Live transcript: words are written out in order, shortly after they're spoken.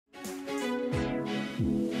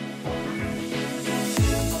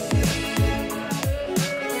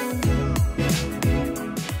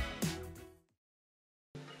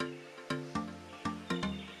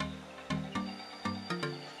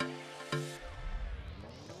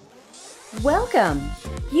Welcome!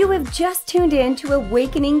 You have just tuned in to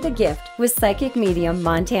Awakening the Gift with Psychic Medium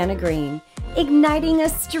Montana Greene, igniting a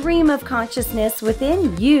stream of consciousness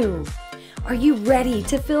within you. Are you ready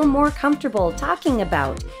to feel more comfortable talking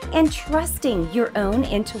about and trusting your own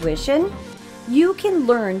intuition? You can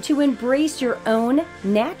learn to embrace your own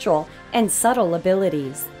natural and subtle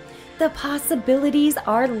abilities. The possibilities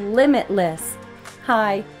are limitless.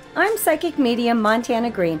 Hi, I'm Psychic Medium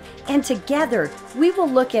Montana Greene, and together we will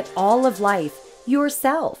look at all of life,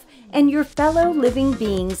 yourself, and your fellow living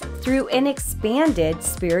beings through an expanded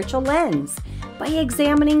spiritual lens by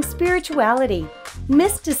examining spirituality,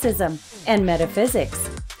 mysticism, and metaphysics.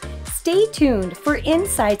 Stay tuned for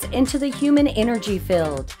insights into the human energy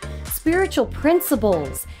field, spiritual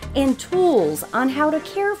principles, and tools on how to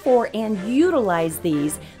care for and utilize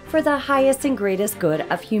these for the highest and greatest good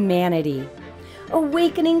of humanity.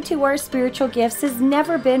 Awakening to our spiritual gifts has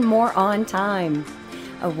never been more on time.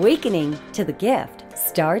 Awakening to the gift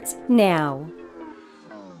starts now.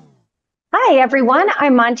 Hi, everyone.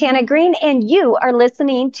 I'm Montana Greene, and you are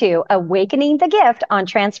listening to Awakening the Gift on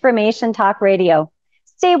Transformation Talk Radio.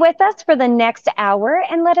 Stay with us for the next hour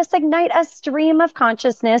and let us ignite a stream of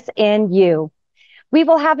consciousness in you. We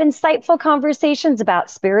will have insightful conversations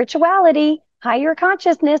about spirituality, higher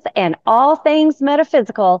consciousness, and all things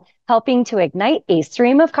metaphysical, helping to ignite a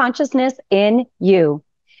stream of consciousness in you.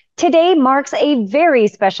 Today marks a very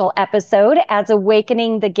special episode as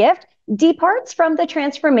Awakening the Gift departs from the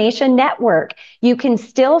Transformation Network. You can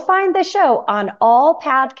still find the show on all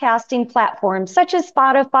podcasting platforms such as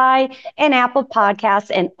Spotify and Apple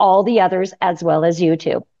Podcasts and all the others, as well as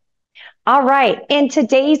YouTube. All right, in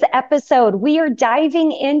today's episode, we are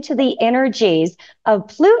diving into the energies of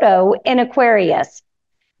Pluto in Aquarius.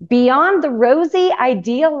 Beyond the rosy,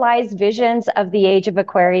 idealized visions of the Age of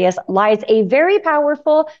Aquarius lies a very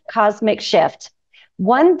powerful cosmic shift,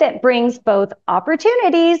 one that brings both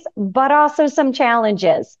opportunities, but also some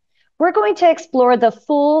challenges. We're going to explore the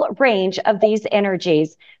full range of these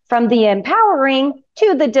energies, from the empowering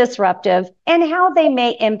to the disruptive, and how they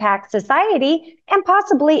may impact society and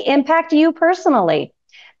possibly impact you personally.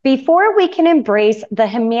 Before we can embrace the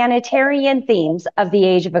humanitarian themes of the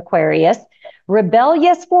Age of Aquarius,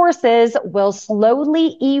 rebellious forces will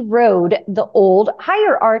slowly erode the old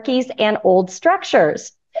hierarchies and old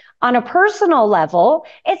structures. On a personal level,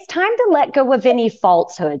 it's time to let go of any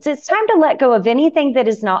falsehoods. It's time to let go of anything that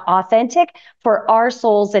is not authentic for our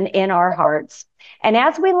souls and in our hearts. And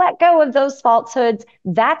as we let go of those falsehoods,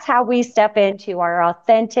 that's how we step into our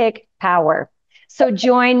authentic power. So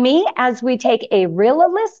join me as we take a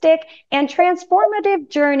realistic and transformative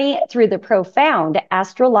journey through the profound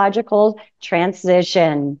astrological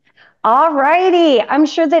transition. All righty. I'm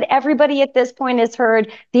sure that everybody at this point has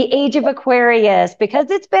heard the Age of Aquarius because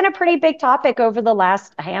it's been a pretty big topic over the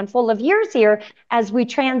last handful of years here as we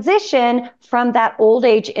transition from that old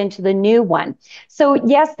age into the new one. So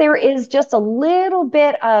yes, there is just a little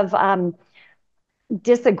bit of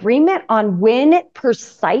disagreement on when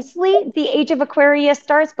precisely the Age of Aquarius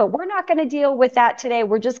starts, but we're not going to deal with that today.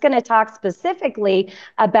 We're just going to talk specifically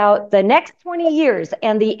about the next 20 years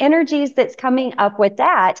and the energies that's coming up with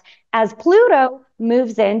that as Pluto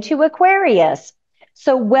moves into Aquarius.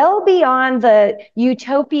 So well beyond the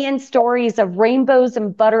utopian stories of rainbows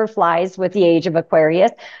and butterflies with the Age of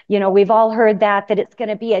Aquarius, you know, we've all heard that it's going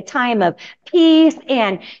to be a time of peace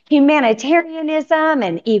and humanitarianism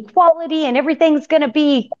and equality and everything's going to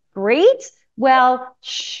be great. Well,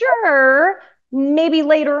 sure, maybe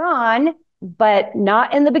later on, but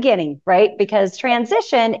not in the beginning, right? Because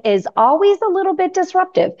transition is always a little bit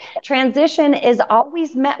disruptive. Transition is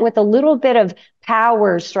always met with a little bit of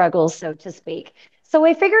power struggles, so to speak. So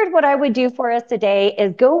I figured what I would do for us today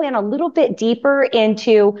is go in a little bit deeper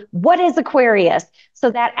into what is Aquarius. So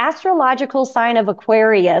that astrological sign of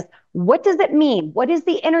Aquarius, what does it mean? What is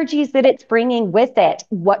the energies that it's bringing with it?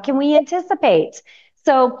 What can we anticipate?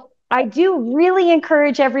 So I do really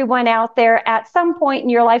encourage everyone out there at some point in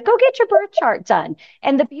your life, go get your birth chart done.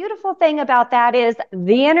 And the beautiful thing about that is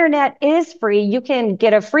the internet is free. You can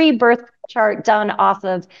get a free birth chart done off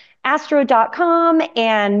of astro.com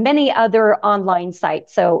and many other online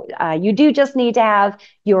sites. So you do just need to have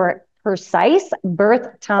your precise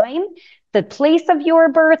birth time, the place of your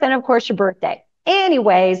birth, and of course your birthday.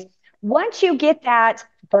 Anyways, once you get that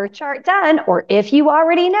birth chart done, or if you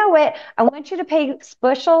already know it, I want you to pay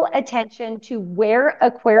special attention to where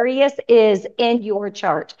Aquarius is in your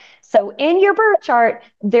chart. So in your birth chart,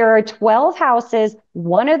 there are 12 houses.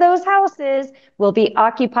 One of those houses will be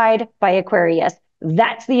occupied by Aquarius.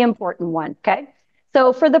 That's the important one, okay?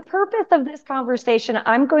 So for the purpose of this conversation,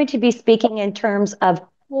 I'm going to be speaking in terms of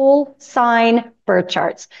whole sign birth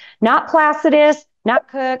charts, not Placidus, not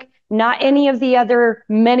Cook, not any of the other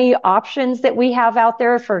many options that we have out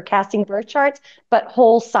there for casting birth charts, but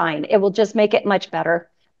whole sign. It will just make it much better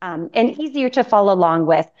and easier to follow along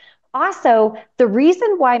with. Also, the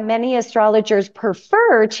reason why many astrologers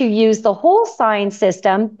prefer to use the whole sign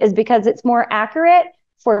system is because it's more accurate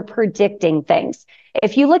for predicting things.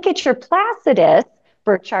 If you look at your Placidus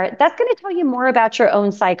birth chart, that's going to tell you more about your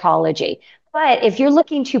own psychology. But if you're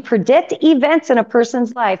looking to predict events in a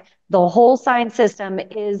person's life, the whole sign system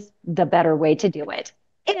is the better way to do it,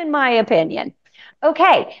 in my opinion.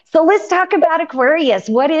 Okay, so let's talk about Aquarius.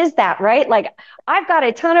 What is that, right? Like, I've got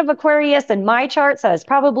a ton of Aquarius in my chart, so that's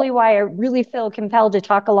probably why I really feel compelled to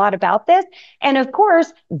talk a lot about this. And of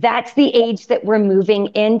course, that's the age that we're moving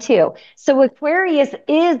into. So Aquarius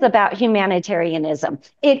is about humanitarianism.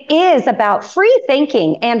 It is about free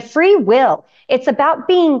thinking and free will. It's about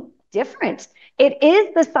being different. It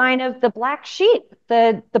is the sign of the black sheep,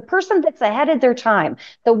 the person that's ahead of their time,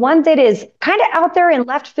 the one that is kind of out there in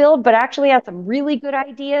left field, but actually has some really good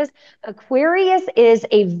ideas. Aquarius is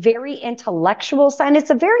a very intellectual sign. It's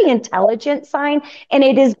a very intelligent sign, and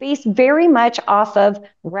it is based very much off of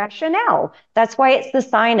rationale. That's why it's the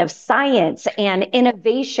sign of science and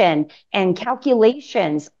innovation and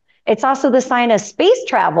calculations. It's also the sign of space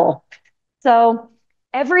travel. So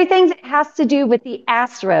everything that has to do with the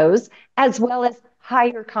astros, as well as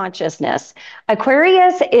higher consciousness.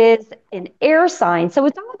 Aquarius is an air sign, so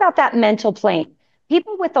it's all about that mental plane.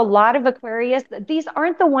 People with a lot of Aquarius, these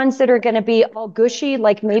aren't the ones that are going to be all gushy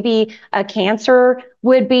like maybe a Cancer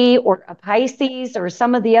would be, or a Pisces, or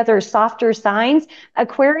some of the other softer signs.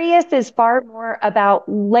 Aquarius is far more about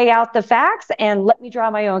lay out the facts and let me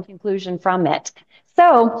draw my own conclusion from it.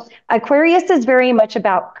 So Aquarius is very much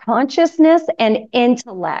about consciousness and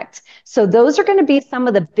intellect. So those are going to be some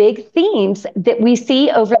of the big themes that we see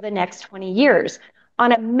over the next 20 years.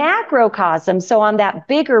 On a macrocosm, so on that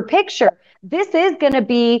bigger picture, this is going to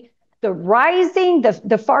be the rising,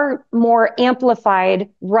 the far more amplified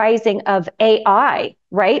rising of AI,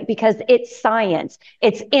 right? Because it's science,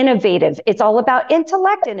 it's innovative, it's all about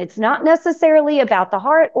intellect, and it's not necessarily about the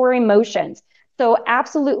heart or emotions. So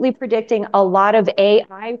absolutely predicting a lot of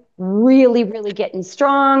AI really, really getting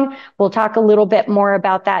strong. We'll talk a little bit more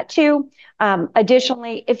about that too.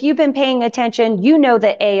 Additionally, if you've been paying attention, you know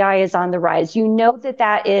that AI is on the rise. You know that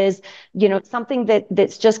that is, something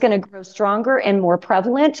that's just going to grow stronger and more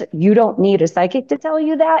prevalent. You don't need a psychic to tell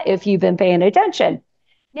you that if you've been paying attention.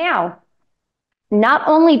 Now, not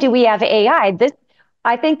only do we have AI,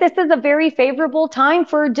 I think this is a very favorable time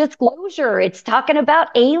for disclosure. It's talking about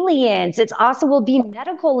aliens. It also will be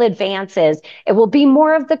medical advances. It will be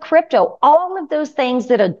more of the crypto, all of those things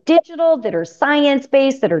that are digital, that are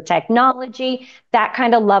science-based, that are technology, that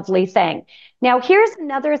kind of lovely thing. Now, here's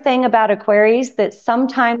another thing about Aquarius that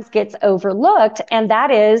sometimes gets overlooked, and that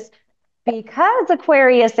is because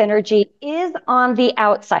Aquarius energy is on the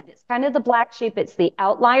outside. It's kind of the black sheep. It's the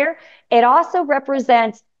outlier. It also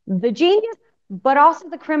represents the genius, but also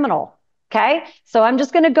the criminal. Okay. So I'm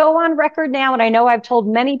just going to go on record now. And I know I've told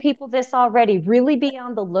many people this already, really be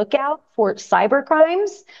on the lookout for cyber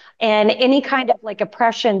crimes and any kind of like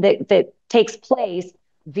oppression that takes place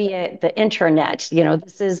via the internet.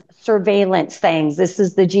 This is surveillance things. This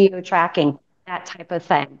is the geo tracking, that type of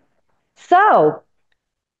thing. So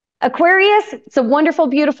Aquarius, it's a wonderful,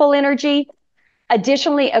 beautiful energy.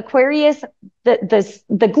 Additionally, Aquarius, the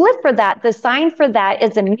glyph for that, the sign for that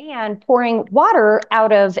is a man pouring water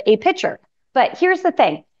out of a pitcher. But here's the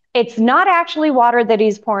thing. It's not actually water that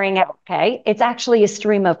he's pouring out, okay? It's actually a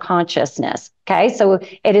stream of consciousness, okay? So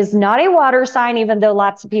it is not a water sign, even though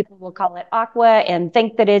lots of people will call it aqua and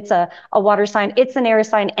think that it's a water sign. It's an air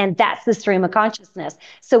sign, and that's the stream of consciousness.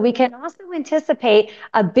 So we can also anticipate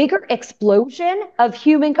a bigger explosion of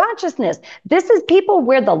human consciousness. This is people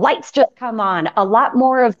where the lights just come on, a lot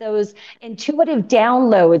more of those intuitive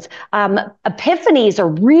downloads. Epiphanies are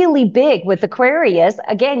really big with Aquarius.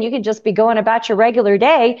 Again, you can just be going about your regular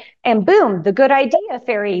day, and boom, the good idea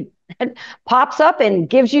fairy pops up and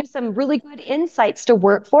gives you some really good insights to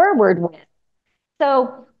work forward with.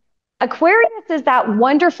 So Aquarius is that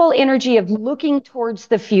wonderful energy of looking towards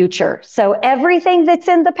the future. So everything that's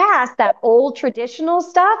in the past, that old traditional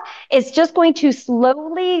stuff, is just going to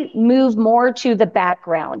slowly move more to the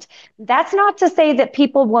background. That's not to say that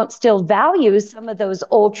people won't still value some of those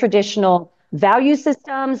old traditional value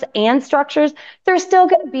systems and structures. They're still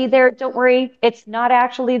going to be there. Don't worry. It's not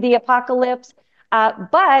actually the apocalypse,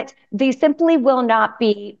 but they simply will not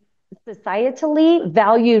be societally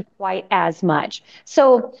valued quite as much.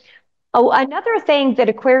 So Oh, another thing that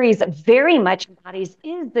Aquarius very much embodies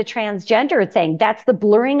is the transgender thing. That's the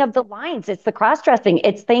blurring of the lines. It's the cross-dressing.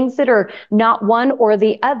 It's things that are not one or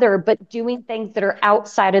the other, but doing things that are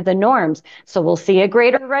outside of the norms. So we'll see a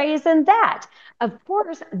greater rise in that. Of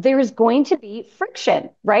course, there's going to be friction,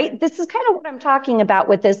 right? This is kind of what I'm talking about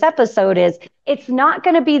with this episode is it's not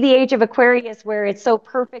going to be the age of Aquarius where it's so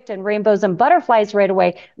perfect and rainbows and butterflies right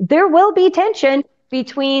away. There will be tension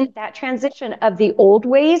between that transition of the old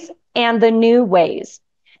ways and the new ways.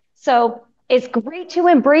 So it's great to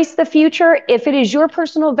embrace the future. If it is your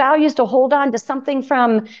personal values to hold on to something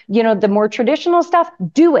from, the more traditional stuff,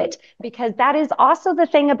 do it, because that is also the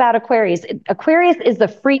thing about Aquarius. Aquarius is the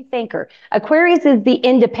free thinker. Aquarius is the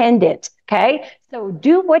independent. Okay. So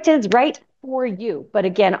do what is right for you. But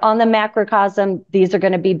again, on the macrocosm, these are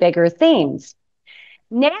going to be bigger themes.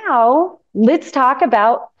 Now, let's talk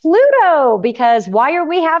about Pluto, because why are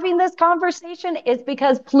we having this conversation? It's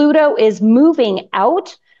because Pluto is moving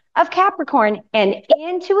out of Capricorn and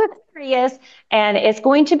into Aquarius, and it's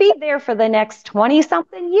going to be there for the next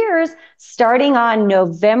 20-something years, starting on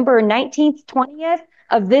November 19th, 20th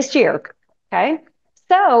of this year, okay?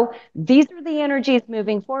 So these are the energies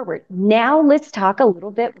moving forward. Now let's talk a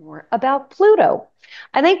little bit more about Pluto.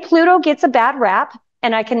 I think Pluto gets a bad rap,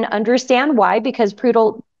 and I can understand why, because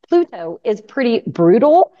Pluto is pretty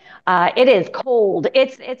brutal. It is cold.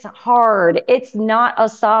 It's hard. It's not a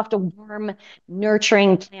soft, warm,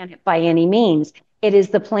 nurturing planet by any means. It is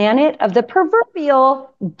the planet of the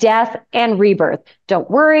proverbial death and rebirth. Don't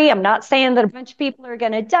worry, I'm not saying that a bunch of people are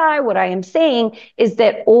going to die. What I am saying is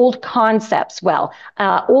that old concepts,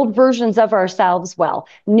 old versions of ourselves,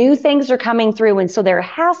 new things are coming through. And so there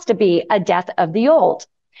has to be a death of the old.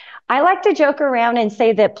 I like to joke around and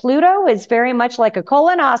say that Pluto is very much like a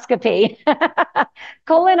colonoscopy.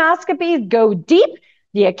 Colonoscopies go deep.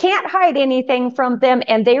 You can't hide anything from them.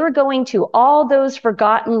 And they were going to all those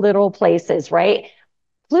forgotten little places, right?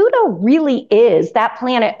 Pluto really is that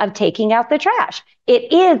planet of taking out the trash.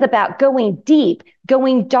 It is about going deep,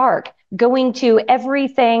 going dark, going to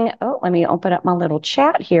everything. Oh, let me open up my little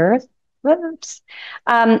chat here. Whoops.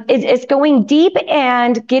 It's going deep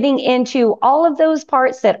and getting into all of those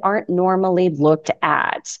parts that aren't normally looked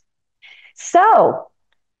at. So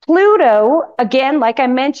Pluto, again, like I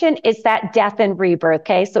mentioned, is that death and rebirth.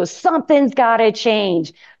 Okay, so something's got to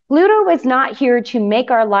change. Pluto is not here to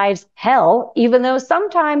make our lives hell, even though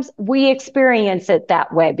sometimes we experience it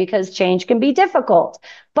that way because change can be difficult.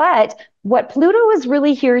 But what Pluto is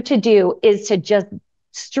really here to do is to just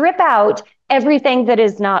strip out everything that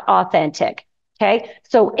is not authentic. Okay,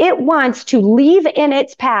 so it wants to leave in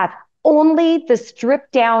its path only the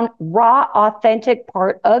stripped down, raw, authentic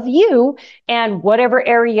part of you and whatever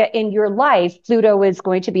area in your life Pluto is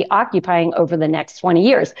going to be occupying over the next 20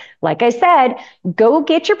 years. Like I said, go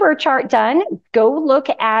get your birth chart done. Go look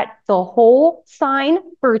at the whole sign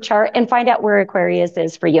birth chart and find out where Aquarius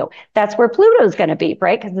is for you. That's where Pluto is going to be,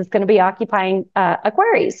 right? Because it's going to be occupying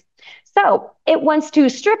Aquarius. So it wants to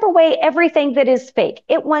strip away everything that is fake.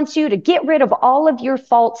 It wants you to get rid of all of your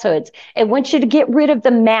falsehoods. It wants you to get rid of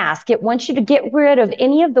the mask. It wants you to get rid of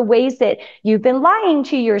any of the ways that you've been lying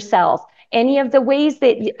to yourself, any of the ways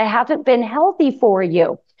that haven't been healthy for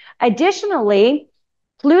you. Additionally,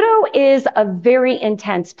 Pluto is a very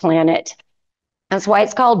intense planet. That's why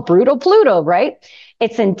it's called brutal Pluto, right?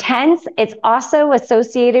 It's intense. It's also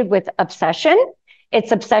associated with obsession.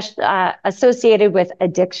 It's associated with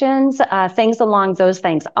addictions, things along those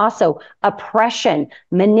things. Also, oppression,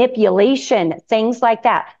 manipulation, things like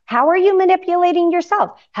that. How are you manipulating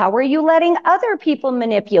yourself? How are you letting other people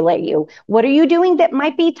manipulate you? What are you doing that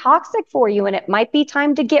might be toxic for you? And it might be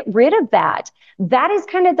time to get rid of that. That is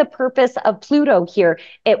kind of the purpose of Pluto here.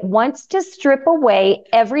 It wants to strip away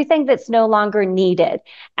everything that's no longer needed.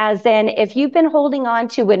 As in, if you've been holding on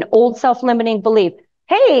to an old self-limiting belief,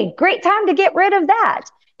 hey, great time to get rid of that.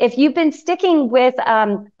 If you've been sticking with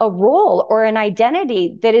a role or an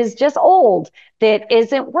identity that is just old, that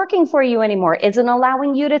isn't working for you anymore, isn't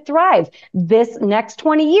allowing you to thrive, this next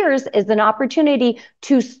 20 years is an opportunity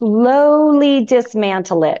to slowly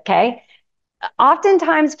dismantle it, okay?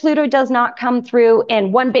 Oftentimes, Pluto does not come through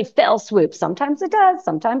in one big fell swoop. Sometimes it does,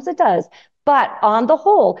 sometimes it does. But on the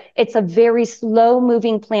whole, it's a very slow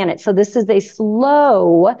moving planet. So this is a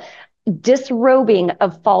slow disrobing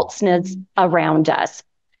of falseness around us.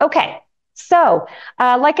 Okay, so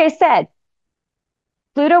like I said,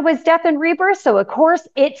 Pluto was death and rebirth, so of course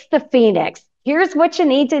it's the phoenix. Here's what you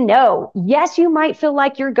need to know. Yes, you might feel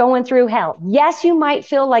like you're going through hell. Yes, you might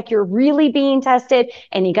feel like you're really being tested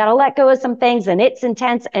and you got to let go of some things and it's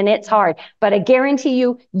intense and it's hard. But I guarantee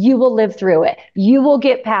you, you will live through it. You will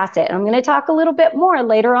get past it. And I'm going to talk a little bit more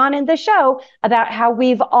later on in the show about how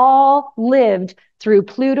we've all lived through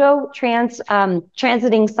Pluto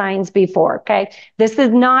transiting signs before. Okay. This is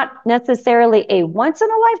not necessarily a once in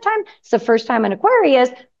a lifetime. It's the first time in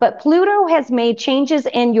Aquarius, but Pluto has made changes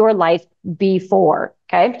in your life before.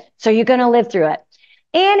 Okay. So you're going to live through it.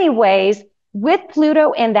 Anyways, with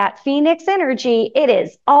Pluto and that Phoenix energy, it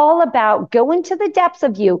is all about going to the depths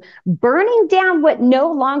of you, burning down what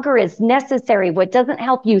no longer is necessary, what doesn't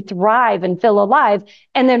help you thrive and feel alive,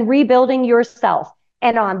 and then rebuilding yourself.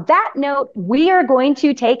 And on that note, we are going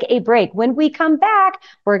to take a break. When we come back,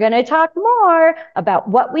 we're going to talk more about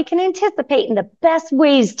what we can anticipate and the best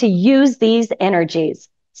ways to use these energies.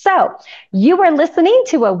 So you are listening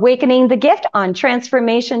to Awakening the Gift on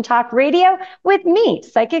Transformation Talk Radio with me,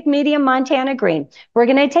 Psychic Medium Montana Greene. We're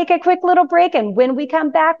going to take a quick little break. And when we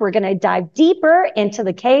come back, we're going to dive deeper into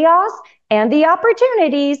the chaos and the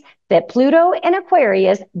opportunities that Pluto and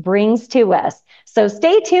Aquarius brings to us. So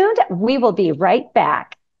stay tuned. We will be right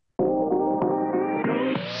back.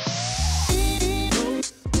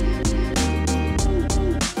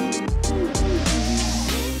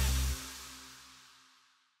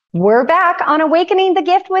 We're back on Awakening the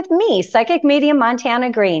Gift with me, Psychic Medium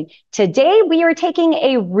Montana Greene. Today, we are taking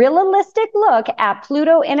a realistic look at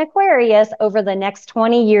Pluto in Aquarius over the next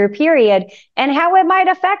 20-year period and how it might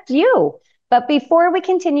affect you. But before we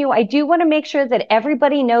continue, I do want to make sure that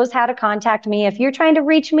everybody knows how to contact me. If you're trying to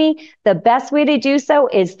reach me, the best way to do so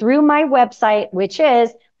is through my website, which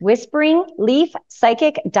is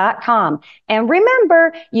whisperingleafpsychic.com. And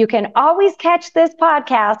remember, you can always catch this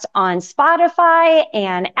podcast on Spotify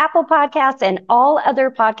and Apple Podcasts and all other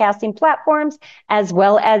podcasting platforms, as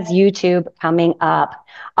well as YouTube coming up.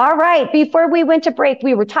 All right, before we went to break,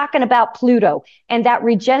 we were talking about Pluto and that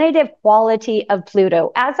regenerative quality of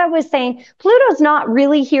Pluto. As I was saying, Pluto's not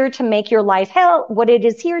really here to make your life hell. What it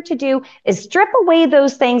is here to do is strip away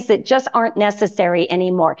those things that just aren't necessary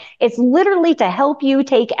anymore. It's literally to help you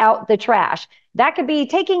take out the trash. That could be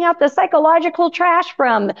taking out the psychological trash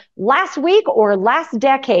from last week or last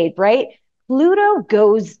decade, right? Pluto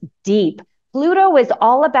goes deep. Pluto is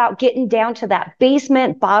all about getting down to that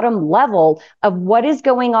basement bottom level of what is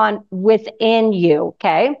going on within you,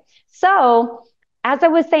 okay? So, as I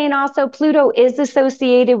was saying also, Pluto is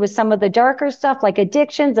associated with some of the darker stuff like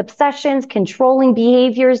addictions, obsessions, controlling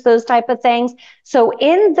behaviors, those type of things. So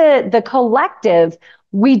in the collective,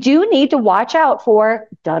 we do need to watch out for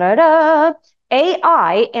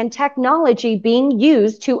AI and technology being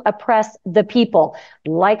used to oppress the people.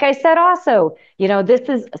 Like I said, also, this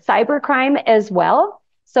is cybercrime as well.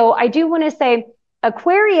 So I do want to say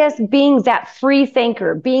Aquarius being that free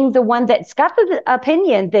thinker, being the one that's got the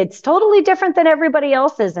opinion that's totally different than everybody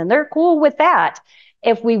else's, and they're cool with that.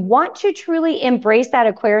 If we want to truly embrace that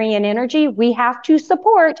Aquarian energy, we have to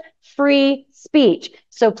support free speech.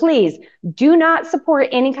 So please do not support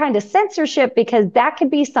any kind of censorship, because that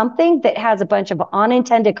could be something that has a bunch of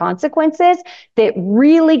unintended consequences that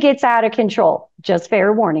really gets out of control. Just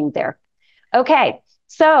fair warning there. Okay,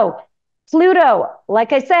 so Pluto,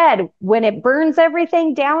 like I said, when it burns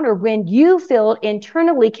everything down, or when you feel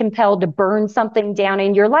internally compelled to burn something down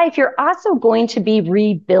in your life, you're also going to be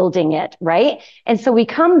rebuilding it, right? And so we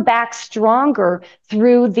come back stronger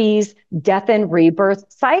through these death and rebirth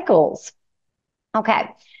cycles. Okay,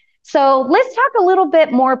 so let's talk a little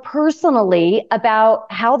bit more personally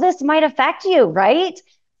about how this might affect you, right?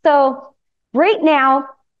 So right now,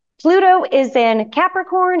 Pluto is in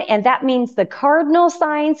Capricorn, and that means the cardinal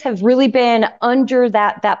signs have really been under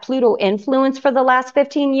that Pluto influence for the last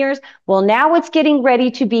 15 years. Well, now it's getting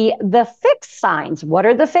ready to be the fixed signs. What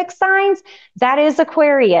are the fixed signs? That is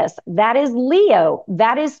Aquarius, that is Leo,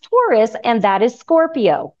 that is Taurus, and that is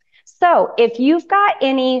Scorpio. So if you've got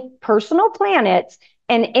any personal planets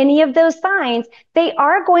in any of those signs, they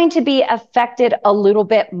are going to be affected a little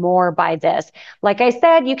bit more by this. Like I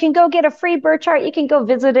said, you can go get a free birth chart. You can go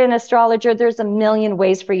visit an astrologer. There's a million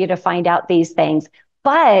ways for you to find out these things.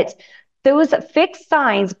 But those fixed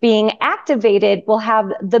signs being activated will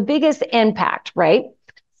have the biggest impact, right?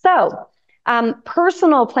 So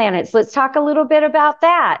personal planets, let's talk a little bit about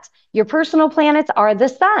that. Your personal planets are the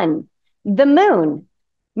sun, the moon,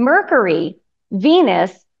 Mercury,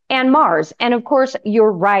 Venus, and Mars, and of course,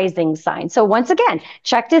 your rising sign. So once again,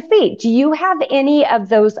 check to see, do you have any of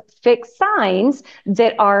those fixed signs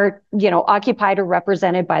that are, occupied or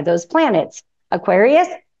represented by those planets? Aquarius,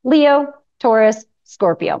 Leo, Taurus,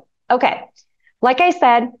 Scorpio. Okay, like I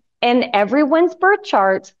said, in everyone's birth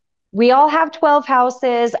chart, we all have 12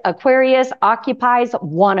 houses. Aquarius occupies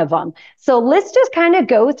one of them. So let's just kind of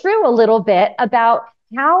go through a little bit about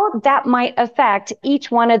how that might affect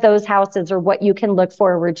each one of those houses or what you can look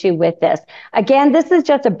forward to with this. Again, this is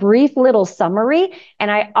just a brief little summary.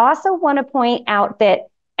 And I also want to point out that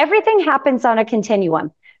everything happens on a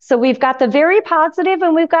continuum. So we've got the very positive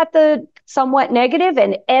and we've got the somewhat negative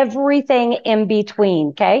and everything in between.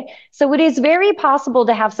 Okay. So it is very possible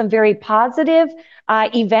to have some very positive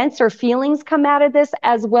events or feelings come out of this,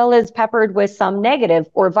 as well as peppered with some negative,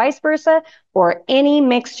 or vice versa, or any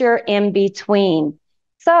mixture in between.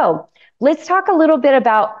 So let's talk a little bit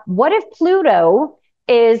about what if Pluto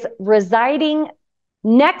is residing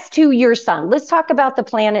next to your sun. Let's talk about the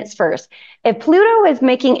planets first. If Pluto is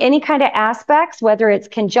making any kind of aspects, whether it's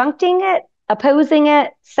conjuncting it, opposing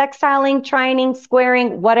it, sextiling, trining,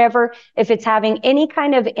 squaring, whatever, if it's having any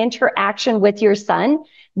kind of interaction with your sun,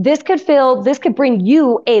 this could bring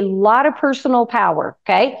you a lot of personal power,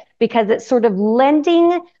 okay? Because it's sort of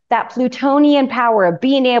lending that Plutonian power of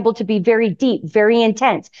being able to be very deep, very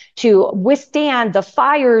intense, to withstand the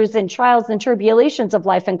fires and trials and tribulations of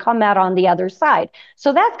life and come out on the other side.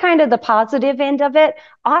 So that's kind of the positive end of it.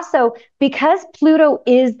 Also, because Pluto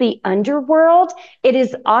is the underworld, it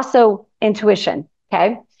is also intuition,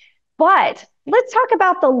 okay? But let's talk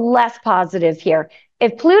about the less positive here.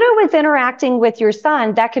 If Pluto is interacting with your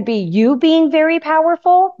sun, that could be you being very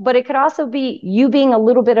powerful, but it could also be you being a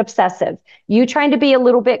little bit obsessive, you trying to be a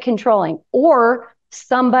little bit controlling, or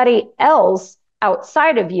somebody else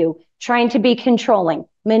outside of you trying to be controlling,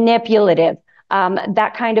 manipulative,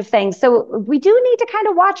 that kind of thing. So we do need to kind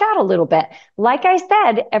of watch out a little bit. Like I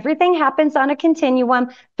said, everything happens on a continuum.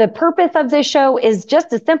 The purpose of this show is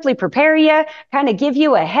just to simply prepare you, kind of give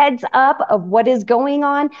you a heads up of what is going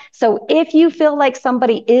on. So if you feel like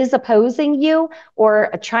somebody is opposing you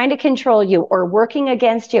or trying to control you or working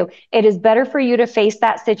against you, it is better for you to face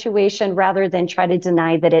that situation rather than try to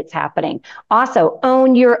deny that it's happening. Also,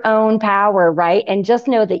 own your own power, right? And just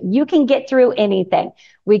know that you can get through anything.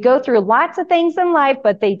 We go through lots of things in life,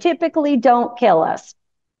 but they typically don't kill us.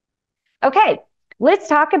 Okay, let's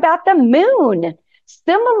talk about the moon.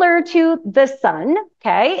 Similar to the sun,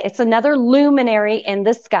 okay, it's another luminary in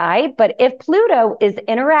the sky, but if Pluto is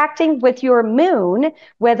interacting with your moon,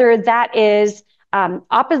 whether that is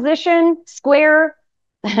opposition, square,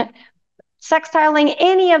 sextiling,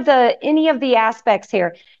 any of the aspects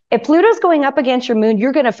here, if Pluto's going up against your moon,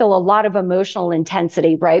 you're going to feel a lot of emotional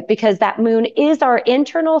intensity, right? Because that moon is our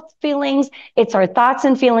internal feelings. It's our thoughts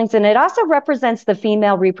and feelings. And it also represents the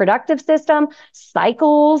female reproductive system,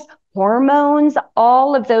 cycles, hormones,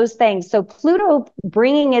 all of those things. So Pluto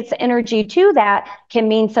bringing its energy to that can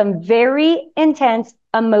mean some very intense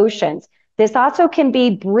emotions. This also can be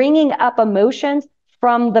bringing up emotions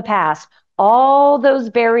from the past, all those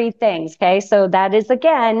very things. Okay. So that is,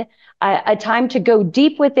 again, a time to go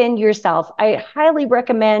deep within yourself. I highly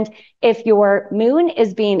recommend, if your moon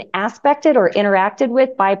is being aspected or interacted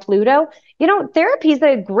with by Pluto, therapy is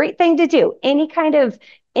a great thing to do. Any kind of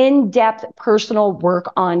in-depth personal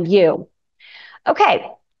work on you. Okay.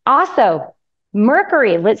 Also,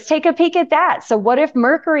 Mercury, let's take a peek at that. So what if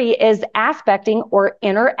Mercury is aspecting or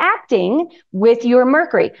interacting with your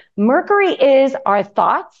Mercury? Mercury is our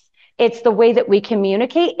thoughts. It's the way that we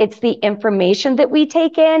communicate. It's the information that we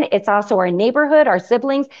take in. It's also our neighborhood, our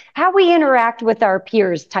siblings, how we interact with our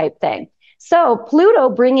peers type thing. So Pluto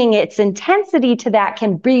bringing its intensity to that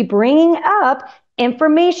can be bringing up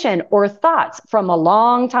information or thoughts from a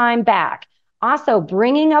long time back. Also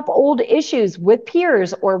bringing up old issues with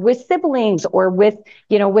peers or with siblings or with,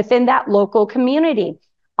 within that local community.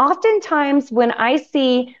 Oftentimes when I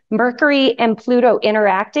see Mercury and Pluto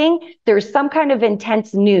interacting, there's some kind of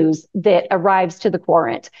intense news that arrives to the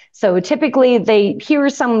querent. So typically they hear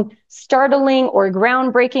some startling or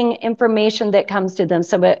groundbreaking information that comes to them.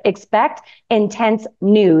 So expect intense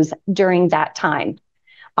news during that time.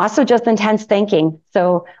 Also just intense thinking.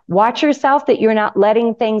 So watch yourself that you're not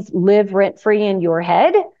letting things live rent-free in your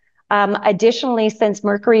head. Additionally, since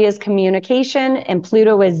Mercury is communication and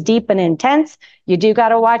Pluto is deep and intense, you do got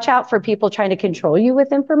to watch out for people trying to control you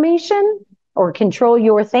with information or control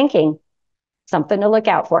your thinking. Something to look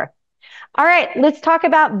out for. All right, let's talk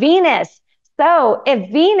about Venus. So if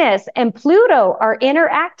Venus and Pluto are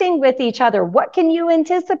interacting with each other, what can you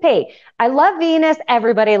anticipate? I love Venus.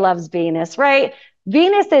 Everybody loves Venus, right?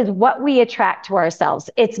 Venus is what we attract to ourselves.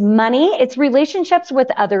 It's money, it's relationships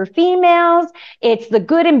with other females, it's the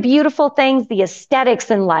good and beautiful things, the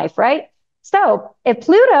aesthetics in life, right? So if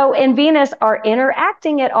Pluto and Venus are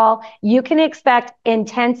interacting at all, you can expect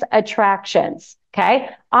intense attractions. Okay.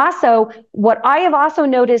 Also, what I have also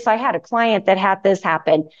noticed, I had a client that had this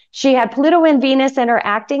happen. She had Pluto and Venus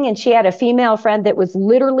interacting, and she had a female friend that was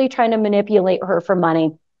literally trying to manipulate her for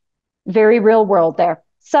money. Very real world there.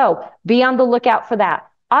 So be on the lookout for that.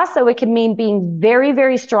 Also, it can mean being very,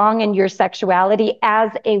 very strong in your sexuality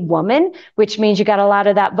as a woman, which means you got a lot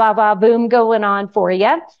of that va-va boom going on for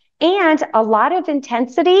you. And a lot of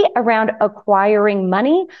intensity around acquiring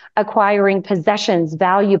money, acquiring possessions,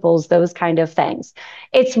 valuables, those kind of things.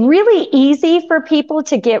 It's really easy for people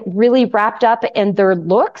to get really wrapped up in their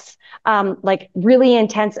looks, like really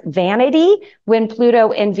intense vanity when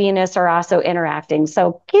Pluto and Venus are also interacting.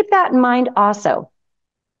 So keep that in mind also.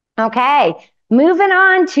 Okay, moving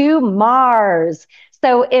on to Mars.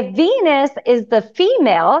 So if Venus is the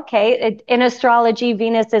female, okay, in astrology,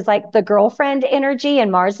 Venus is like the girlfriend energy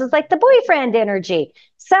and Mars is like the boyfriend energy.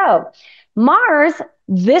 So Mars,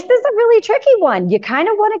 this is a really tricky one. You kind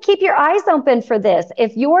of want to keep your eyes open for this.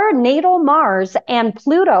 If your natal Mars and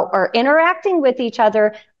Pluto are interacting with each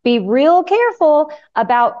other, be real careful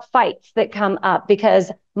about fights that come up,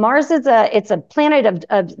 because Mars is it's a planet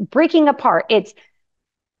of breaking apart. It's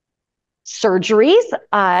surgeries,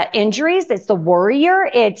 injuries. It's the warrior.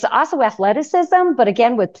 It's also athleticism. But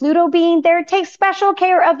again, with Pluto being there, take special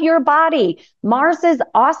care of your body. Mars is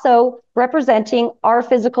also representing our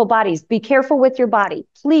physical bodies. Be careful with your body,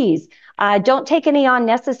 please. Don't take any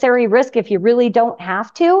unnecessary risk if you really don't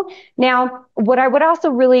have to. Now, what I would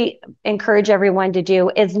also really encourage everyone to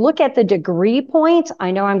do is look at the degree point.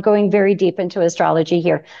 I know I'm going very deep into astrology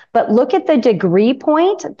here, but look at the degree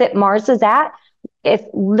point that Mars is at. If,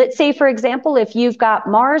 let's say, for example, if you've got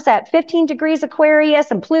Mars at 15 degrees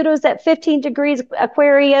Aquarius and Pluto's at 15 degrees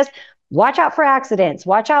Aquarius, watch out for accidents.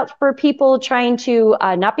 Watch out for people trying to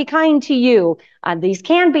not be kind to you. These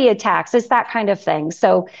can be attacks. It's that kind of thing.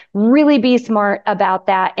 So really be smart about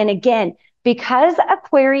that. And again, because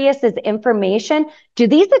Aquarius is information, do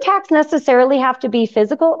these attacks necessarily have to be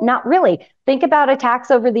physical? Not really. Think about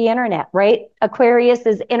attacks over the internet, right? Aquarius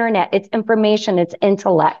is internet. It's information. It's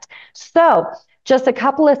intellect. So just a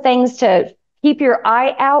couple of things to keep your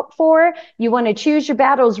eye out for. You want to choose your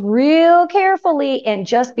battles real carefully and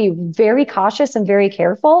just be very cautious and very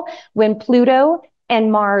careful when Pluto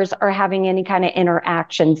and Mars are having any kind of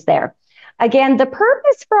interactions there. Again, the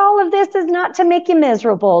purpose for all of this is not to make you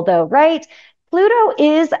miserable, though, right? Pluto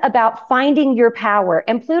is about finding your power,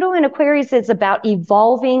 and Pluto in Aquarius is about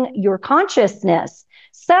evolving your consciousness.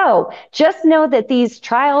 So just know that these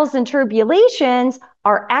trials and tribulations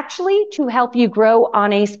are actually to help you grow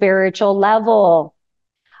on a spiritual level.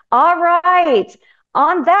 All right.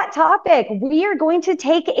 On that topic, we are going to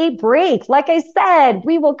take a break. Like I said,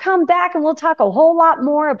 we will come back and we'll talk a whole lot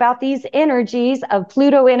more about these energies of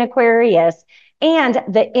Pluto in Aquarius and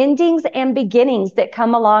the endings and beginnings that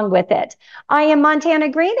come along with it. I am Montana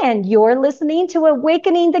Greene, and you're listening to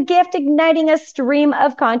Awakening the Gift, igniting a stream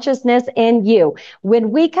of consciousness in you. When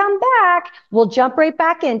we come back, we'll jump right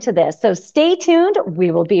back into this. So stay tuned. We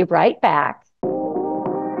will be right back.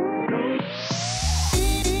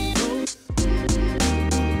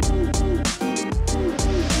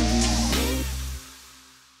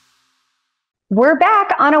 We're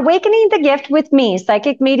back on Awakening the Gift with me,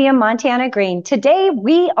 Psychic Medium Montana Greene. Today,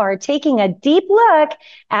 we are taking a deep look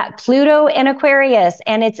at Pluto in Aquarius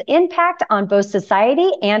and its impact on both society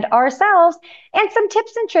and ourselves, and some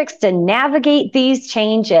tips and tricks to navigate these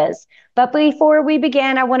changes. But before we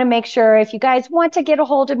begin, I want to make sure if you guys want to get a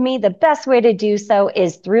hold of me, the best way to do so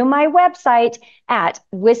is through my website at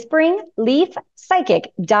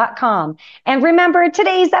whisperingleafpsychic.com. And remember,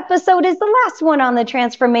 today's episode is the last one on the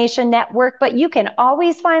Transformation Network, but you can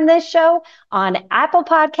always find this show on Apple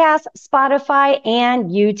Podcasts, Spotify,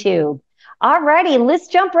 and YouTube. Alrighty, let's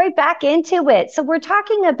jump right back into it. So we're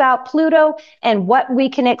talking about Pluto and what we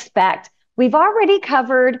can expect. We've already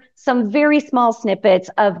covered some very small snippets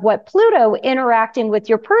of what Pluto interacting with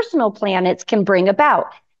your personal planets can bring about.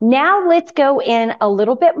 Now let's go in a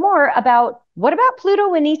little bit more about what about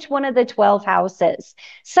Pluto in each one of the 12 houses.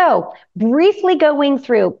 So briefly going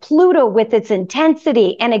through Pluto with its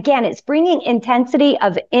intensity, and again, it's bringing intensity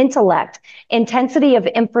of intellect, intensity of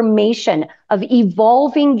information, of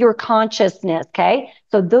evolving your consciousness, okay?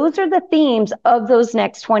 So those are the themes of those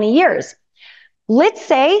next 20 years. Let's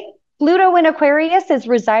say Pluto in Aquarius is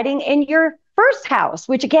residing in your first house,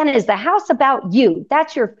 which again is the house about you.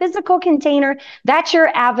 That's your physical container. That's your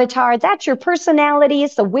avatar. That's your personality.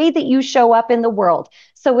 It's the way that you show up in the world.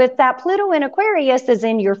 So if that Pluto in Aquarius is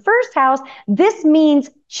in your first house, this means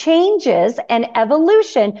changes and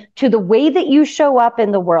evolution to the way that you show up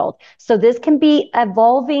in the world. So this can be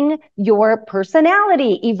evolving your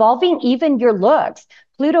personality, evolving even your looks.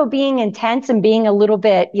 Pluto being intense and being a little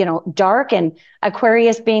bit, dark, and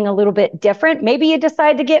Aquarius being a little bit different. Maybe you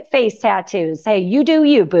decide to get face tattoos. Hey, you do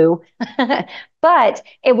you, boo. But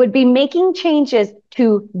it would be making changes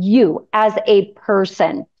to you as a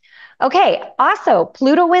person. Okay, also,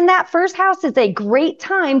 Pluto in that first house is a great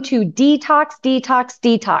time to detox, detox,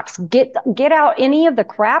 detox. Get out any of the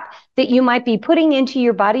crap that you might be putting into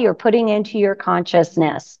your body or putting into your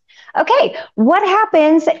consciousness. Okay, what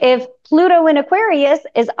happens if Pluto in Aquarius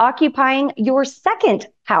is occupying your second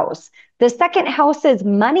house? The second house is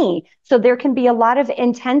money. So there can be a lot of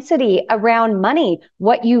intensity around money,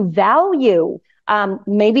 what you value.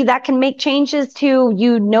 Maybe that can make changes to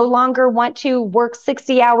you no longer want to work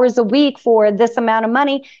 60 hours a week for this amount of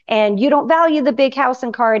money, and you don't value the big house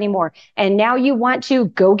and car anymore. And now you want to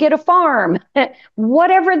go get a farm.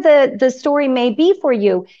 Whatever the story may be for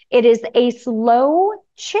you, it is a slow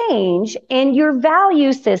change in your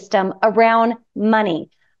value system around money.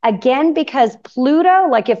 Again, because Pluto,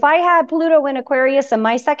 like if I had Pluto in Aquarius in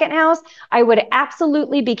my second house, I would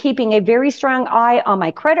absolutely be keeping a very strong eye on my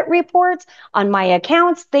credit reports, on my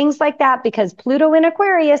accounts, things like that, because Pluto in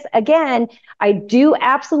Aquarius, again, I do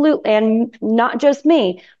absolutely, and not just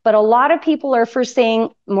me, but a lot of people are foreseeing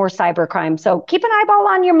more cybercrime. So keep an eyeball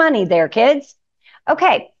on your money there, kids.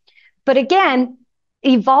 Okay, but again,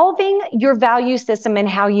 evolving your value system and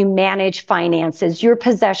how you manage finances, your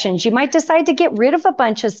possessions. You might decide to get rid of a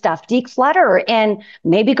bunch of stuff, declutter, and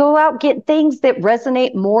maybe go out, get things that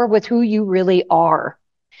resonate more with who you really are.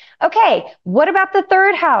 Okay, what about the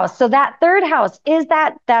third house? So that third house is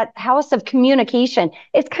that house of communication.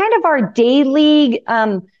 It's kind of our daily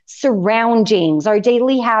surroundings, our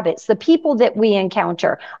daily habits, the people that we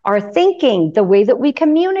encounter, our thinking, the way that we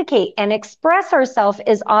communicate and express ourselves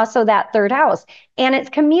is also that third house, and it's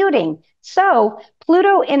commuting. So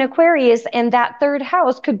Pluto in Aquarius in that third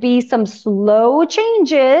house could be some slow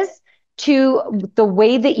changes to the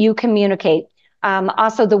way that you communicate.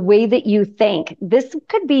 Also, the way that you think. This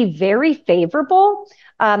could be very favorable,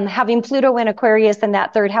 having Pluto in Aquarius in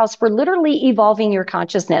that third house for literally evolving your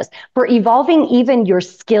consciousness, for evolving even your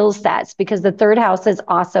skill sets, because the third house is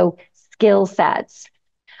also skill sets.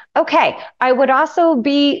 Okay, I would also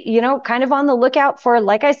be, kind of on the lookout for,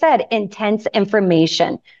 like I said, intense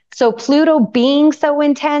information. So Pluto being so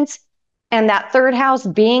intense, and that third house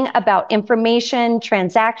being about information,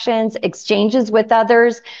 transactions, exchanges with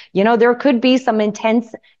others, there could be some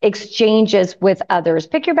intense exchanges with others.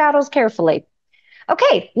 Pick your battles carefully.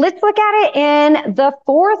 Okay, let's look at it in the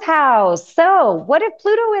fourth house. So what if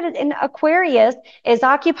Pluto in Aquarius is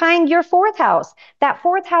occupying your fourth house? That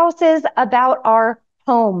fourth house is about our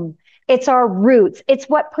home. It's our roots. It's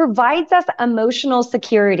what provides us emotional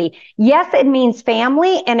security. Yes, it means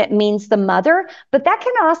family and it means the mother, but that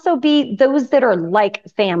can also be those that are like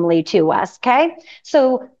family to us, okay?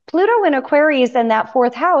 So Pluto in Aquarius in that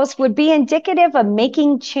fourth house would be indicative of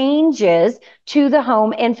making changes to the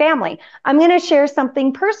home and family. I'm going to share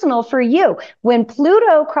something personal for you. When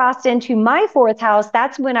Pluto crossed into my fourth house,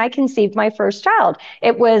 that's when I conceived my first child.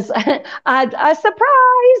 It was a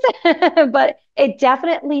surprise, but it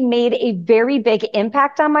definitely made a very big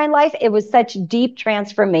impact on my life. It was such deep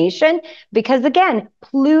transformation because, again,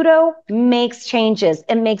 Pluto makes changes.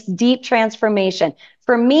 It makes deep transformation.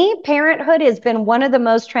 For me, parenthood has been one of the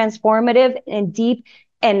most transformative and deep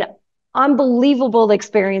and unbelievable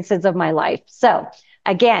experiences of my life. So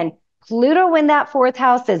again, Pluto in that fourth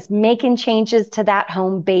house is making changes to that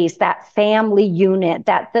home base, that family unit,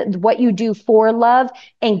 what you do for love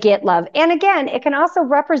and get love. And again, it can also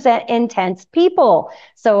represent intense people.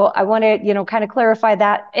 So I want to, kind of clarify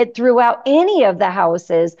that it throughout any of the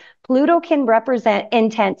houses. Pluto can represent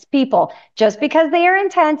intense people. Just because they are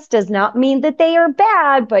intense does not mean that they are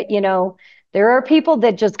bad, but there are people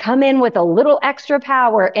that just come in with a little extra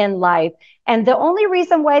power in life. And the only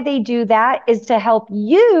reason why they do that is to help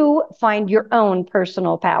you find your own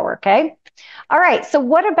personal power, okay? All right, so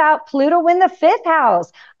what about Pluto in the fifth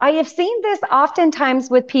house? I have seen this oftentimes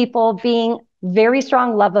with people being very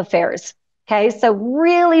strong love affairs. Okay, so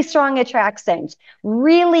really strong attractions,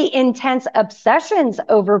 really intense obsessions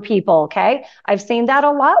over people. Okay, I've seen that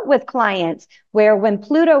a lot with clients where when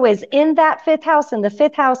Pluto is in that fifth house, and the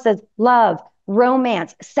fifth house is love,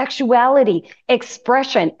 romance, sexuality,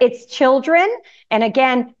 expression, it's children. And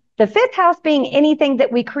again, the fifth house being anything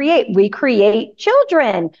that we create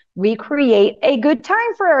children, we create a good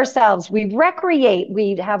time for ourselves, we recreate,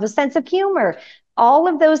 we have a sense of humor. All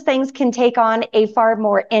of those things can take on a far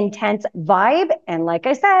more intense vibe. And like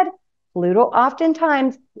I said, Pluto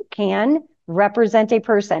oftentimes can represent a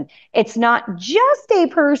person. It's not just a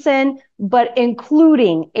person, but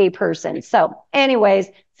including a person. So anyways,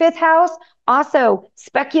 fifth house, also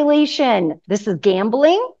speculation. This is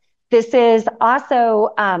gambling. This is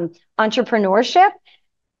also entrepreneurship.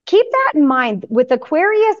 Keep that in mind. With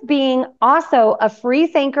Aquarius being also a free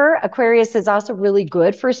thinker, Aquarius is also really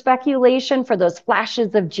good for speculation, for those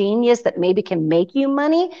flashes of genius that maybe can make you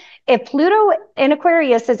money. If Pluto in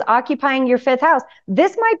Aquarius is occupying your fifth house,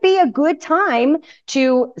 this might be a good time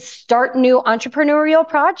to start new entrepreneurial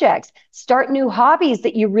projects, start new hobbies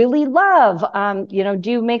that you really love.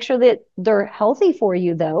 Do make sure that they're healthy for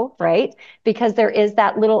you though, right? Because there is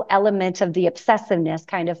that little element of the obsessiveness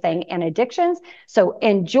kind of thing and addictions. So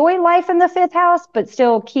enjoy life in the fifth house, but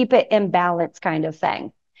still keep it in balance kind of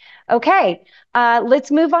thing. Okay,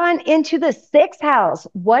 let's move on into the sixth house.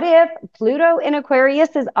 What if Pluto in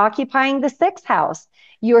Aquarius is occupying the sixth house?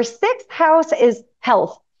 Your sixth house is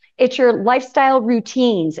health. It's your lifestyle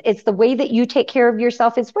routines. It's the way that you take care of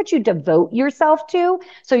yourself. It's what you devote yourself to.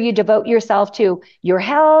 So you devote yourself to your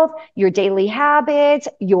health, your daily habits,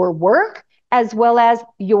 your work, as well as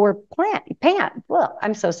your well,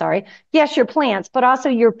 I'm so sorry. Yes, your plants, but also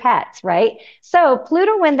your pets, right? So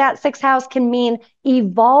Pluto in that sixth house can mean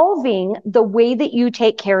evolving the way that you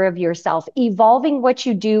take care of yourself, evolving what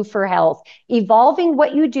you do for health, evolving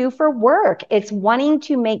what you do for work. It's wanting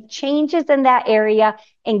to make changes in that area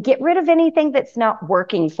and get rid of anything that's not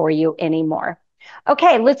working for you anymore.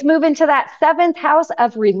 Okay, let's move into that seventh house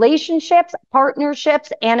of relationships,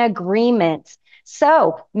 partnerships, and agreements.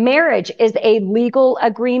 So marriage is a legal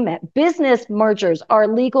agreement. Business mergers are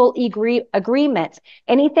legal agreements.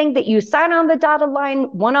 Anything that you sign on the dotted line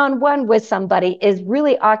one-on-one with somebody is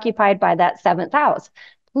really occupied by that seventh house.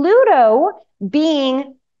 Pluto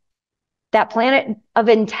being that planet of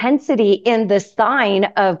intensity in the sign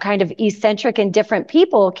of kind of eccentric and different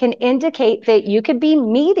people can indicate that you could be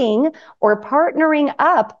meeting or partnering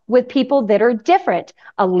up with people that are different,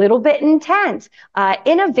 a little bit intense,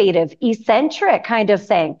 innovative, eccentric kind of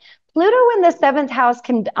thing. Pluto in the seventh house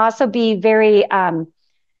can also be very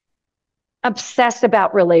obsessed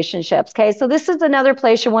about relationships. Okay. So this is another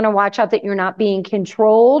place you want to watch out that you're not being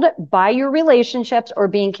controlled by your relationships or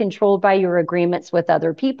being controlled by your agreements with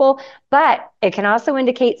other people, but it can also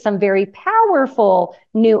indicate some very powerful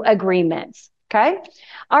new agreements. Okay.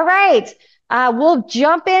 All right. We'll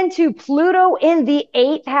jump into Pluto in the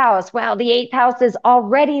eighth house. Wow, the eighth house is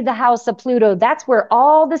already the house of Pluto. That's where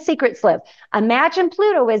all the secrets live. Imagine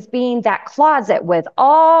Pluto as being that closet with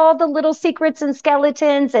all the little secrets and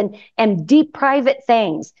skeletons and deep private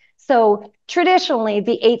things. So traditionally,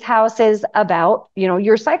 the eighth house is about,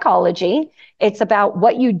 your psychology. It's about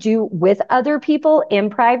what you do with other people in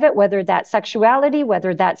private, whether that's sexuality,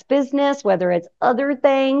 whether that's business, whether it's other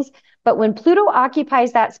things. But when Pluto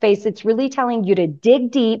occupies that space, it's really telling you to dig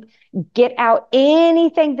deep, get out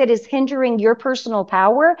anything that is hindering your personal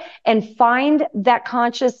power, and find that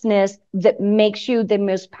consciousness that makes you the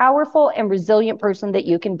most powerful and resilient person that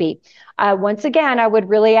you can be. Once again, I would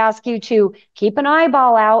really ask you to keep an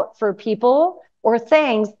eyeball out for people or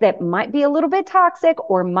things that might be a little bit toxic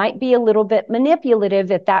or might be a little bit manipulative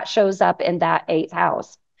if that shows up in that eighth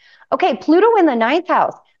house. Okay, Pluto in the ninth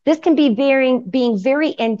house. This can be being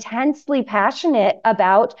very intensely passionate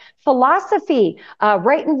about philosophy,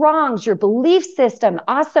 right and wrongs, your belief system,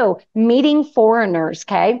 also meeting foreigners,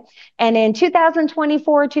 okay? And in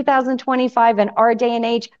 2024, 2025, in our day and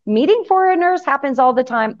age, meeting foreigners happens all the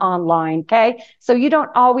time online, okay? So you don't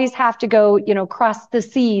always have to go, cross the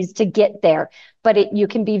seas to get there, but you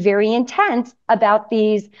can be very intense about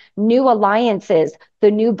these new alliances,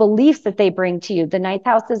 the new beliefs that they bring to you. The ninth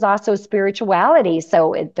house is also spirituality,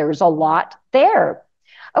 so there's a lot there.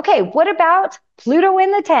 Okay, what about Pluto in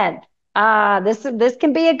the 10th? This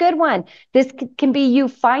can be a good one. This can be you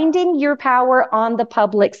finding your power on the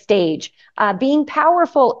public stage, being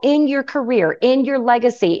powerful in your career, in your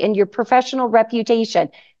legacy, in your professional reputation.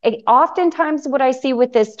 Oftentimes what I see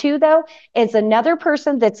with this too, though, is another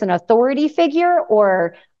person that's an authority figure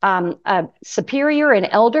or a superior, an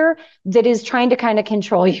elder that is trying to kind of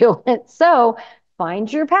control you. So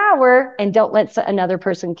find your power and don't let another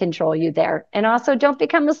person control you there. And also don't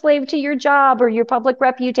become a slave to your job or your public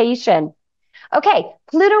reputation. Okay,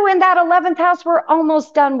 Pluto in that 11th house, we're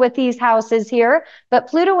almost done with these houses here, but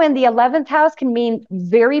Pluto in the 11th house can mean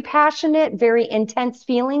very passionate, very intense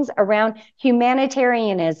feelings around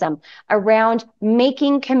humanitarianism, around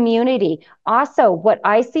making community. Also, what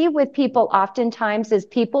I see with people oftentimes is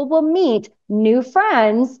people will meet new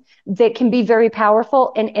friends that can be very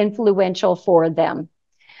powerful and influential for them.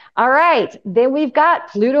 All right, then we've got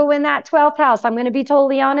Pluto in that 12th house. I'm going to be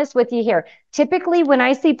totally honest with you here. Typically, when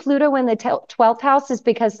I see Pluto in the 12th house, is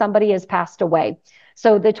because somebody has passed away.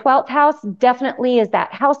 So the 12th house definitely is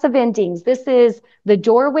that house of endings. This is the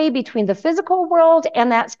doorway between the physical world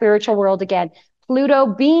and that spiritual world again. Pluto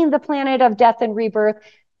being the planet of death and rebirth.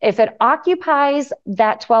 If it occupies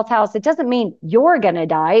that 12th house, it doesn't mean you're going to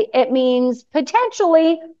die. It means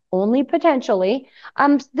potentially, only potentially,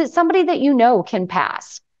 that somebody that you know can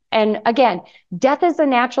pass. And again, death is a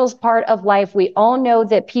natural part of life. We all know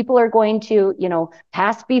that people are going to,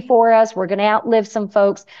 pass before us. We're going to outlive some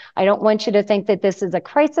folks. I don't want you to think that this is a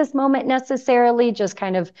crisis moment necessarily, just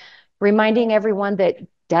kind of reminding everyone that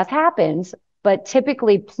death happens. But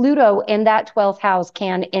typically, Pluto in that 12th house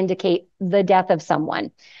can indicate the death of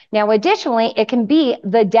someone. Now, additionally, it can be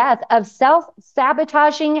the death of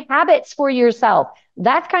self-sabotaging habits for yourself.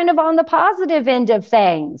 That's kind of on the positive end of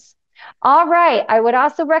things. All right. I would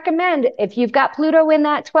also recommend, if you've got Pluto in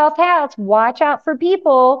that 12th house, watch out for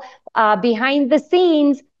people behind the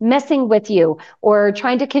scenes messing with you or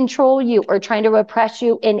trying to control you or trying to oppress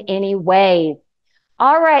you in any way.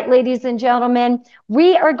 All right, ladies and gentlemen,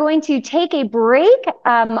 we are going to take a break.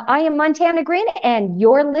 I am Montana Greene, and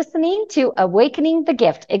you're listening to Awakening the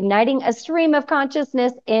Gift, igniting a stream of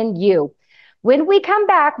consciousness in you. When we come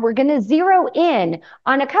back, we're going to zero in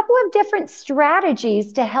on a couple of different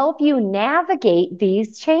strategies to help you navigate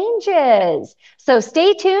these changes. So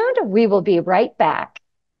stay tuned. We will be right back.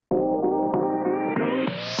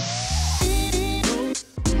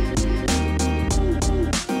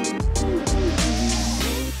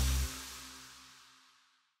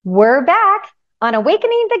 We're back on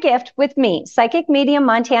Awakening the Gift with me, Psychic Medium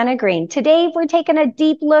Montana Greene. Today, we're taking a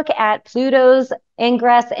deep look at Pluto's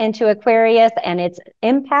ingress into Aquarius and its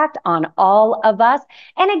impact on all of us.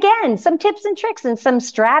 And again, some tips and tricks and some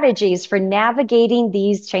strategies for navigating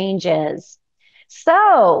these changes.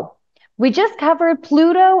 So, we just covered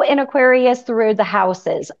Pluto in Aquarius through the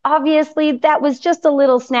houses. Obviously, that was just a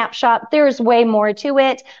little snapshot. There's way more to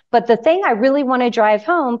it. But the thing I really want to drive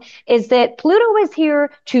home is that Pluto is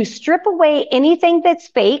here to strip away anything that's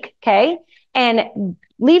fake, okay? And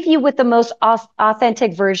leave you with the most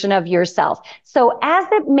authentic version of yourself. So as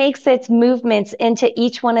it makes its movements into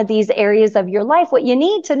each one of these areas of your life, what you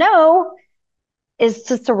need to know is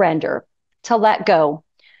to surrender, to let go.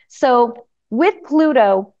 So with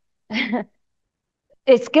Pluto,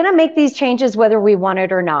 it's going to make these changes whether we want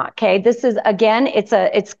it or not. Okay. This is, again, it's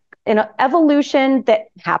an evolution that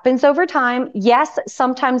happens over time. Yes,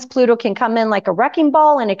 sometimes Pluto can come in like a wrecking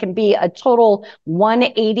ball and it can be a total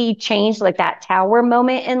 180 change, like that tower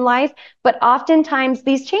moment in life. But oftentimes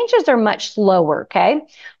these changes are much slower. Okay.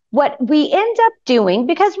 What we end up doing,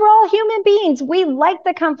 because we're all human beings, we like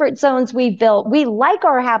the comfort zones we've built. We like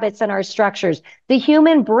our habits and our structures. The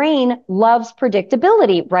human brain loves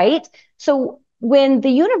predictability, right? So when the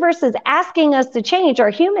universe is asking us to change, our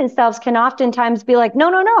human selves can oftentimes be like, no,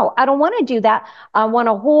 I don't want to do that. I want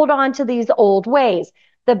to hold on to these old ways.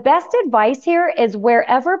 The best advice here is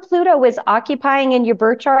wherever Pluto is occupying in your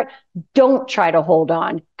birth chart, don't try to hold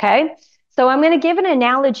on, okay? So I'm going to give an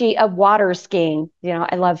analogy of water skiing.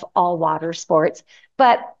 I love all water sports,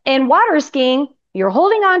 but in water skiing, you're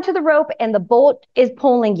holding on to the rope and the boat is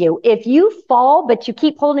pulling you. If you fall, but you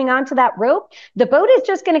keep holding on to that rope, the boat is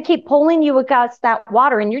just going to keep pulling you against that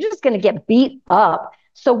water and you're just going to get beat up.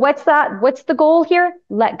 So what's the goal here?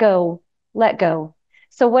 Let go, let go.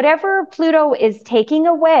 So whatever Pluto is taking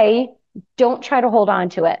away, don't try to hold on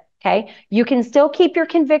to it. Okay. You can still keep your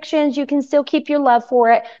convictions. You can still keep your love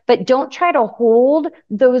for it, but don't try to hold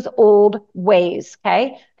those old ways.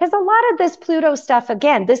 Okay. Because a lot of this Pluto stuff,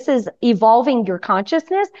 again, this is evolving your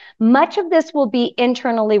consciousness. Much of this will be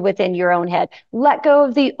internally within your own head. Let go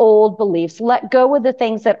of the old beliefs. Let go of the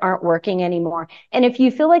things that aren't working anymore. And if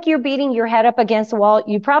you feel like you're beating your head up against the wall,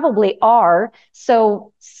 you probably are.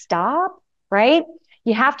 So stop, right?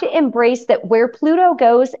 You have to embrace that where Pluto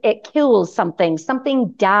goes, it kills something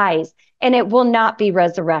dies, and it will not be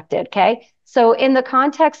resurrected, okay? So in the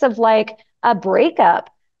context of like a breakup,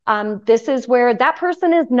 this is where that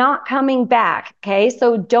person is not coming back, okay?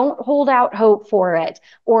 So don't hold out hope for it,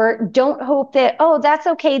 or don't hope that, oh, that's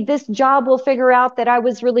okay, this job will figure out that I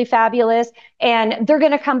was really fabulous and they're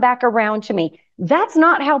going to come back around to me. That's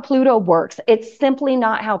not how Pluto works. It's simply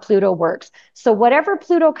not how Pluto works. So whatever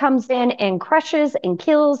Pluto comes in and crushes and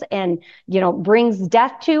kills and, brings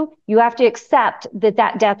death to, you have to accept that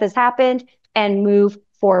that death has happened and move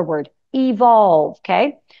forward, evolve.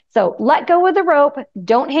 Okay. So let go of the rope.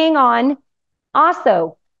 Don't hang on.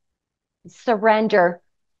 Also, surrender.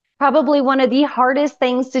 Probably one of the hardest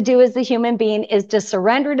things to do as a human being is to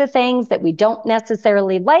surrender to things that we don't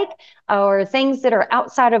necessarily like or things that are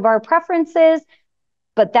outside of our preferences.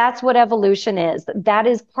 But that's what evolution is. That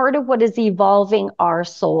is part of what is evolving our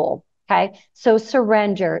soul. Okay. So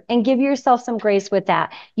surrender and give yourself some grace with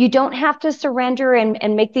that. You don't have to surrender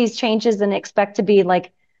and make these changes and expect to be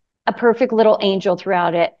like a perfect little angel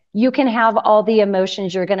throughout it. You can have all the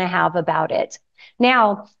emotions you're going to have about it.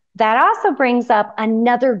 Now, that also brings up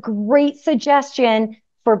another great suggestion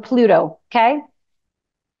for Pluto. Okay.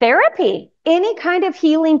 Therapy, any kind of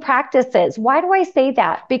healing practices. Why do I say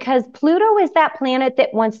that? Because Pluto is that planet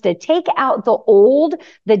that wants to take out the old,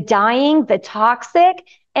 the dying, the toxic,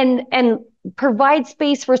 and provide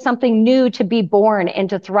space for something new to be born and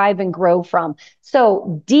to thrive and grow from.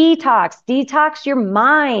 So detox your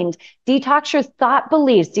mind, detox your thought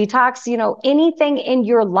beliefs, detox, anything in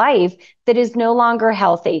your life that is no longer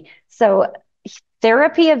healthy. So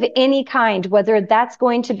therapy of any kind, whether that's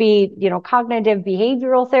going to be, cognitive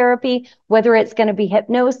behavioral therapy, whether it's going to be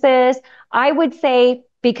hypnosis. I would say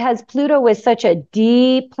because Pluto is such a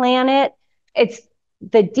deep planet, it's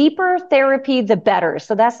the deeper therapy, the better.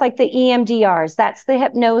 So that's like the EMDRs, that's the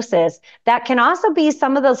hypnosis. That can also be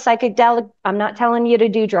some of those psychedelic, I'm not telling you to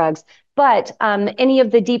do drugs, but any of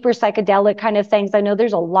the deeper psychedelic kind of things. I know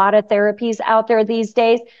there's a lot of therapies out there these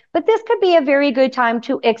days, but this could be a very good time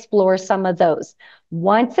to explore some of those.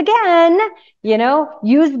 Once again,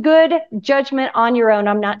 use good judgment on your own.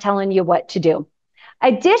 I'm not telling you what to do.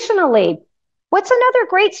 Additionally, what's another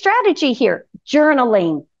great strategy here?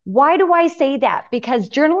 Journaling. Why do I say that? Because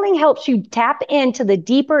journaling helps you tap into the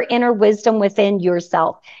deeper inner wisdom within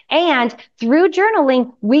yourself. And through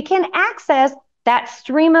journaling, we can access that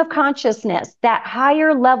stream of consciousness, that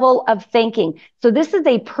higher level of thinking. So this is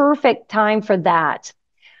a perfect time for that.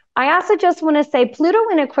 I also just want to say Pluto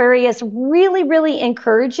in Aquarius really, really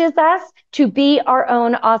encourages us to be our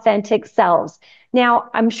own authentic selves. Now,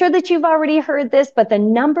 I'm sure that you've already heard this, but the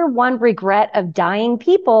number one regret of dying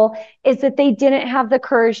people is that they didn't have the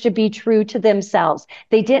courage to be true to themselves.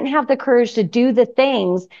 They didn't have the courage to do the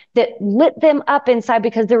things that lit them up inside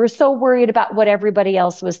because they were so worried about what everybody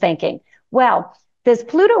else was thinking. Well, this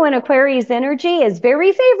Pluto in Aquarius energy is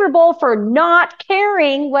very favorable for not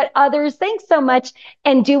caring what others think so much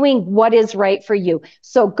and doing what is right for you.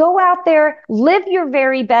 So go out there, live your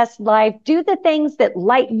very best life, do the things that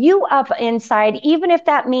light you up inside, even if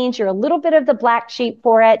that means you're a little bit of the black sheep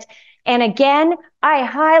for it. And again, I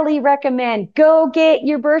highly recommend go get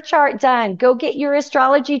your birth chart done. Go get your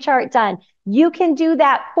astrology chart done. You can do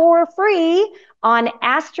that for free on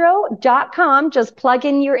astro.com. Just plug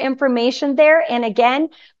in your information there. And again,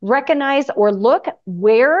 recognize or look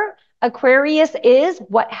where Aquarius is,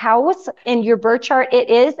 what house in your birth chart it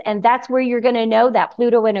is. And that's where you're going to know that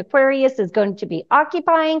Pluto in Aquarius is going to be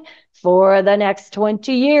occupying for the next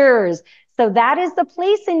 20 years. So that is the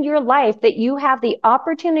place in your life that you have the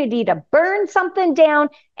opportunity to burn something down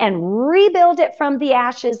and rebuild it from the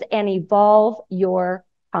ashes and evolve your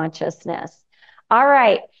consciousness. All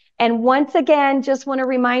right. And once again, just want to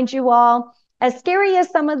remind you all, as scary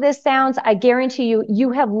as some of this sounds, I guarantee you,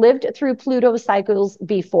 you have lived through Pluto cycles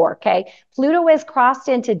before, okay? Pluto has crossed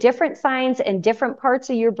into different signs and different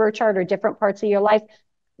parts of your birth chart or different parts of your life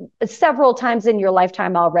several times in your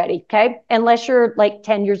lifetime already, okay? Unless you're like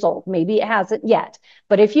 10 years old. Maybe it hasn't yet.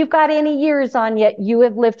 But if you've got any years on yet, you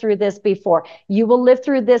have lived through this before. You will live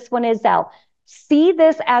through this one as well. See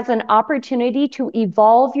this as an opportunity to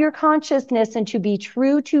evolve your consciousness and to be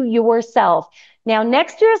true to yourself. Now,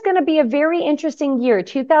 next year is going to be a very interesting year.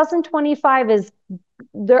 2025 is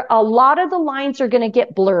there. A lot of the lines are going to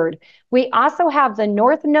get blurred. We also have the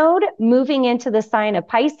North Node moving into the sign of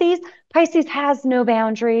Pisces. Pisces has no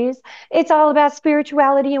boundaries. It's all about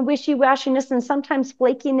spirituality and wishy-washiness and sometimes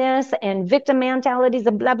flakiness and victim mentalities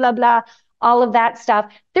and blah, blah, blah, all of that stuff.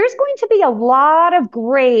 There's going to be a lot of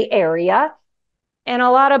gray area and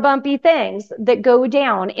a lot of bumpy things that go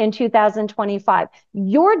down in 2025.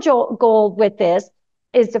 Your goal with this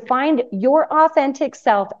is to find your authentic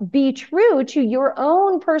self, be true to your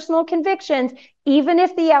own personal convictions, even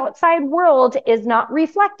if the outside world is not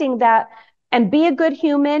reflecting that, and be a good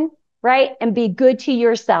human, right? And be good to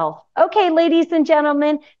yourself. Okay, ladies and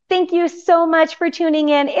gentlemen, thank you so much for tuning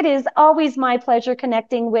in. It is always my pleasure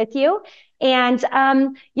connecting with you. And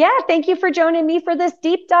thank you for joining me for this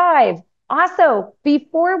deep dive. Also,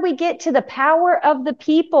 before we get to the power of the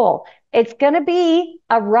people, it's going to be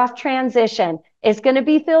a rough transition. It's going to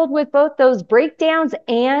be filled with both those breakdowns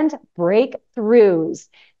and breakthroughs.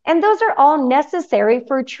 And those are all necessary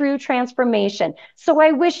for true transformation. So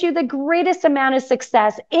I wish you the greatest amount of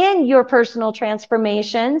success in your personal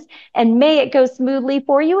transformations, and may it go smoothly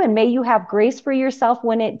for you, and may you have grace for yourself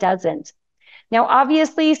when it doesn't. Now,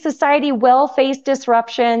 obviously, society will face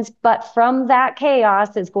disruptions, but from that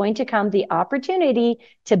chaos is going to come the opportunity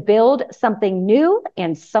to build something new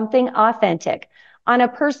and something authentic. On a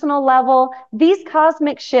personal level, these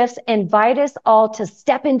cosmic shifts invite us all to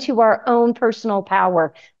step into our own personal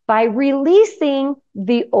power by releasing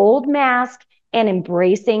the old mask and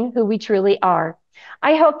embracing who we truly are.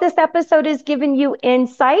 I hope this episode has given you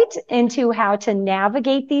insight into how to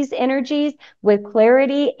navigate these energies with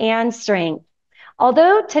clarity and strength.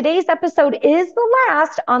 Although today's episode is the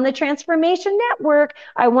last on the Transformation Network,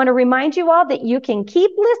 I want to remind you all that you can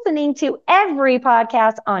keep listening to every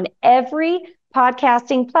podcast on every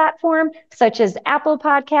podcasting platform, such as Apple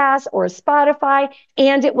Podcasts or Spotify,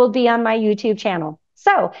 and it will be on my YouTube channel.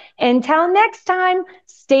 So until next time,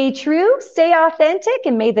 stay true, stay authentic,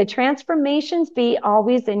 and may the transformations be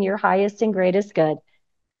always in your highest and greatest good.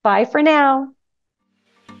 Bye for now.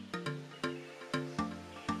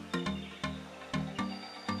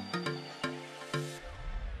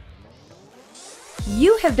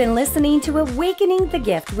 You have been listening to Awakening the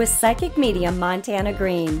Gift with Psychic Medium Montana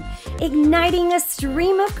Greene, igniting a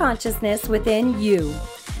stream of consciousness within you.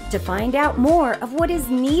 To find out more of what is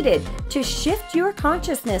needed to shift your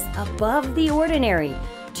consciousness above the ordinary,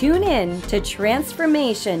 tune in to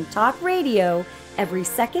Transformation Talk Radio every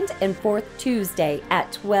second and fourth Tuesday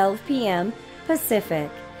at 12 p.m. Pacific.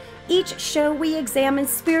 Each show we examine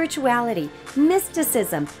spirituality,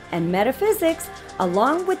 mysticism, and metaphysics,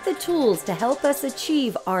 along with the tools to help us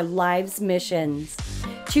achieve our life's missions.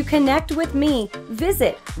 To connect with me,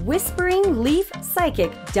 visit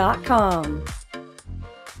whisperingleafpsychic.com.